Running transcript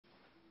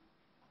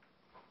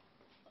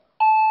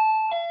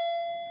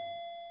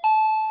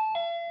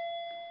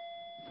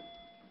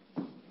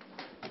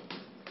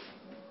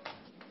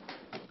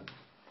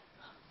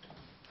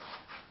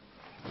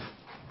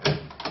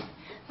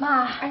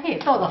妈。哎，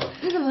豆豆，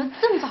你怎么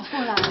这么早过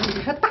来？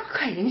你说大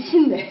快人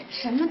心的。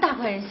什么大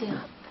快人心啊？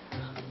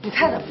你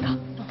猜怎么着？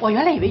我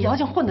原来以为姚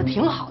静混得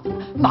挺好的，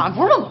满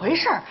不是那么回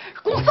事儿，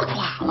公司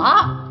垮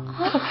了。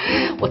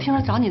我听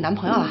说找你男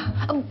朋友了。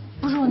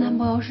不是我男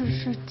朋友，是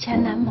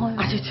前男朋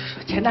友。啊，就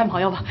前男朋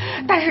友吧。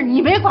但是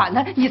你没管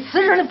他，你辞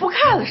职了不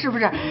干了，是不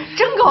是？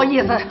真够意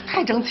思，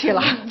太争气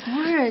了。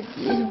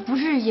不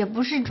是，也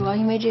不是主要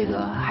因为这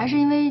个，还是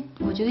因为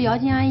我觉得姚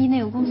静阿姨那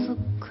个公司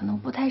可能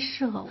不太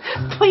适合我。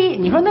呸！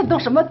你说那都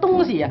什么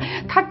东西呀？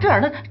他这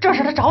样的，这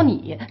是他找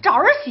你，找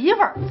儿媳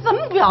妇儿，这么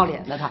不要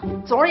脸的他。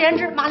总而言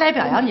之，妈来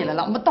表扬你来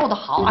了，我们斗得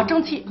好啊，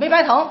争气，没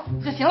白疼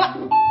就行了。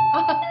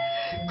啊，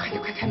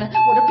快开门，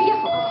我这逼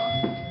死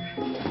了。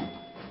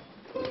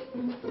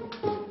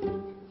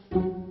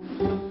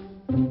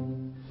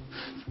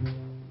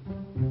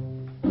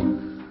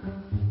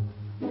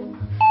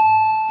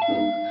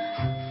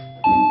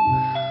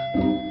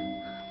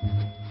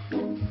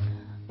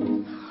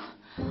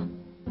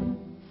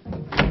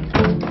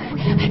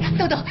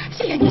豆豆，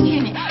谢谢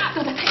你，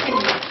豆豆太谢谢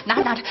你了，拿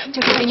着，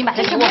这是给你买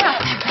的礼物。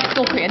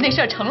多亏那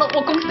事儿成了，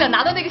我公司要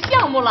拿到那个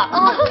项目了。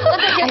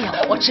哎呀，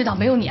我知道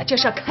没有你啊，这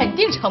事儿肯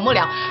定成不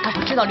了。啊，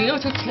我知道李若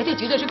秋绝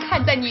对是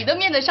看在你的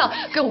面子上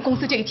给我公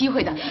司这个机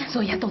会的。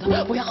所以啊，豆豆，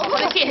我要好好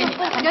的谢谢你。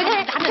拿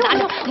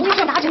着，你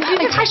快拿着！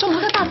哎，他说模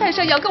特大赛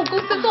上要跟我公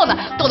司做呢。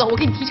豆豆，我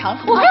给你提成。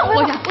我不要，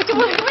不一定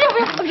得。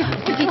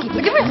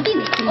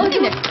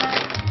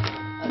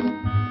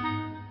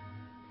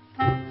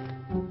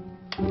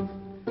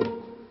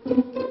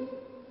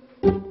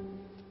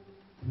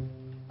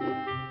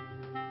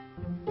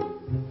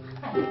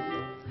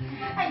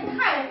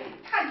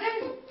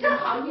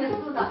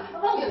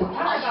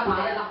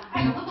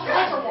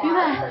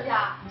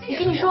你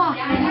跟你说，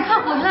你快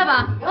回来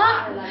吧！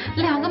啊，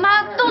两个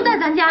妈都在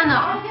咱家呢。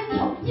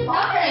当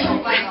然有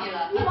关系了。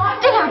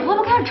这俩婆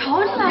婆开始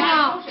吵起来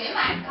了。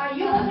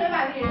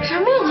什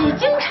么已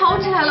经吵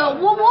起来了？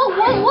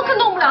我可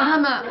弄不了他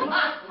们。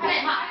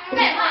再骂！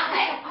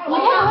我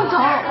不让我走，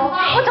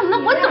我怎么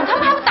能？我走他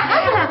们还不打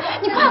起来？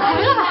你快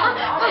回来吧！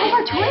啊，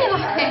快，求你了！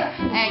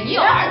哎，你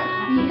有儿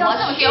子，我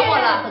怎么缺货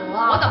了？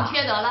我怎么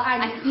缺德了？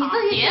哎，你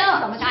自己行。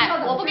哎，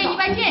我不给你一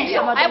般见识。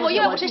哎，我因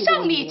为我是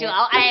胜利者。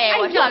哎，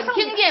我这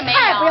听见没有？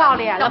太不要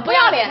脸了！不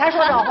要脸才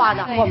说这话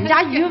呢。我们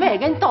家于伟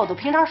跟豆豆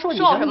平常说你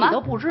什么你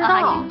都不知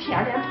道。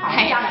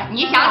哎，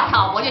你想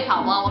挑拨就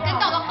挑拨，我跟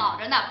豆豆好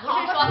着呢，不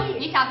是说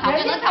你想挑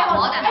就能挑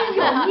拨的。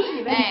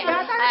哎，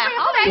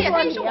好歹也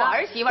算是我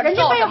儿媳妇，人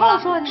家背后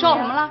说什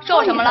么了？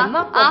说什么了？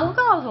啊！我不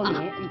告诉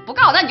你，不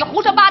告诉那你就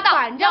胡说八道。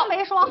反正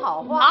没说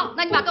好话。好，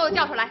那你把豆豆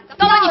叫出来。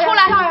豆豆，你出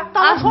来。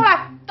豆豆出来。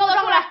豆豆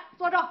出来。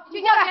坐正。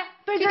去叫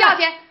去。去叫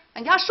去。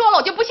你要说了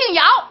我就不姓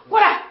姚。过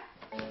来。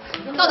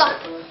豆豆，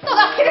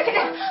听着。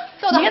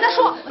豆豆，你跟他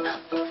说，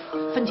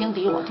分情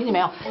敌我，听见没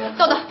有？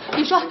豆豆，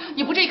你说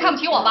你不至于看不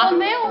起我吧？我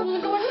没有，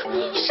你是不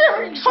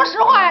是？你说实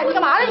话呀？你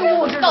干嘛呢？你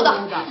物质。豆豆，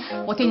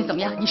我对你怎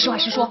么样？你实话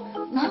实说。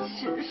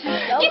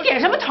你点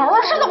什么头啊？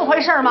是这么回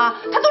事吗？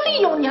他都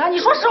利用你了，你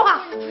说实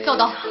话。豆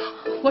豆，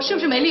我是不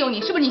是没利用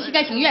你？是不是你心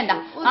甘情愿的？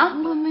啊？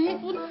我没，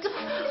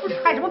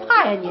害什么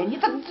怕呀你？你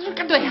他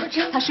对呀，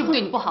他是不是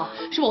对你不好？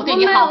是不是我对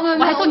你好？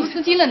我还送你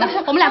丝巾了呢。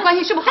我们俩关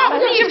系是不是好？是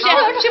不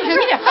是？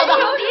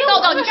豆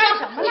豆，你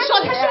说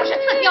他是不是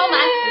自刁蛮？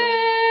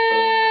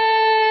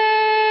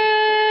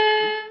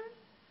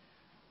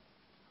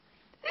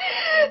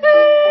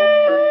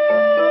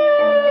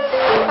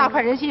大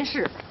快人心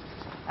是，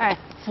哎，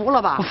服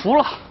了吧？服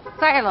了，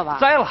栽了吧？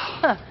栽了。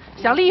哼，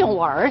想利用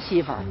我儿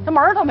媳妇儿，这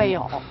门儿都没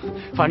有。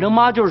反正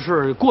妈就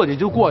是过去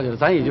就过去了，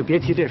咱也就别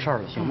提这事儿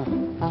了，行吗？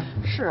啊，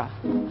是啊，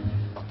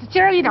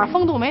今儿一点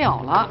风度没有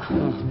了。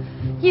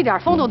一点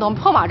风度都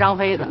泼马张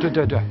飞的。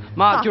对，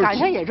妈就是感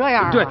情也这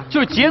样。对，就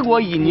是结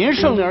果以您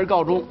胜利而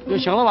告终就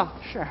行了吧？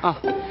是啊，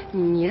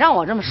你让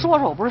我这么说，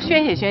我不是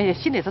宣泄，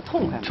心里头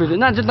痛快吗？是，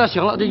那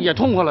行了，这也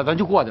痛快了，咱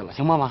就过去了，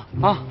行吗，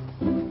妈？啊。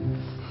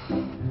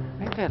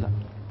哎，对了，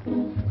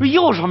这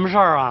又什么事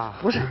儿啊？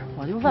不是，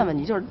我就问问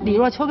你，就是李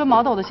若秋跟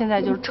毛豆豆现在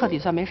就是彻底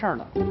算没事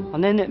了。啊，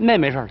那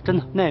没事，真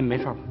的那没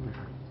事。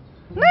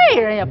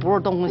那人也不是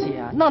东西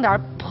啊，弄点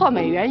破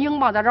美元、英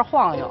镑在这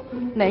晃悠，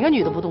哪个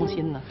女的不动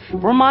心呢？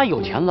不是妈，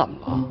有钱怎么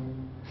了？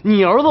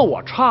你儿子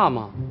我差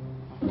吗？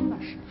那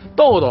是。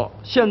豆豆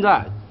现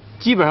在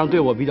基本上对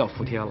我比较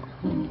服帖了。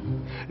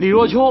李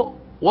若秋，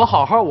我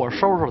好好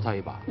收拾他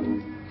一把。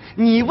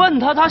你问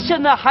他，他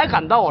现在还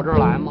敢到我这儿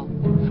来吗？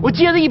我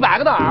接他100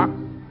个胆儿。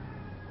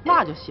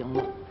那就行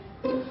了。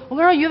我跟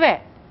你说，于卫，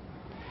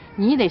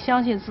你得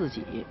相信自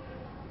己。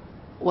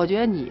我觉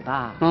得你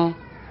吧，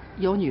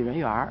有女人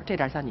缘，这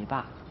点像你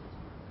爸。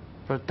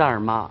不是，但是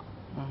妈，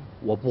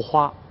我不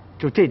花，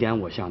就这点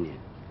我像您，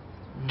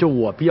就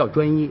我比较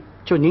专一。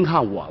就您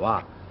看我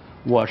吧，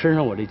我身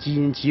上我这基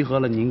因集合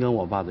了您跟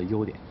我爸的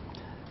优点，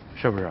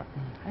是不是？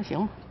还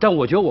行。但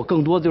我觉得我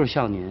更多就是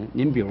像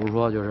您比如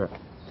说就是，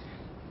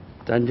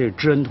咱这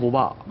知恩图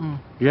报，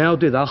人要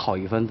对咱好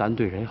1分，咱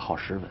对谁好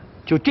10分，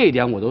就这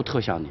点我都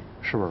特像您，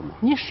是不是嘛？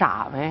你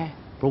傻呗。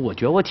不是，我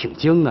觉得我挺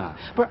精的。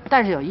不是，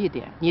但是有一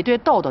点，你对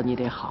豆豆你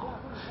得好。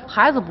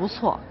孩子不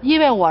错，因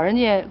为我人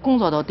家工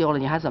作都丢了，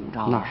你还怎么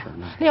着？那是。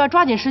另外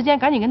抓紧时间，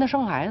赶紧跟他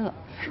生孩子。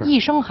是。一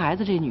生孩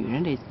子，这女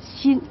人这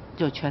心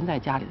就全在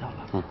家里头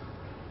了。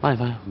妈，你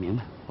放心，明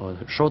白，我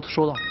收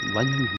到，完全明白。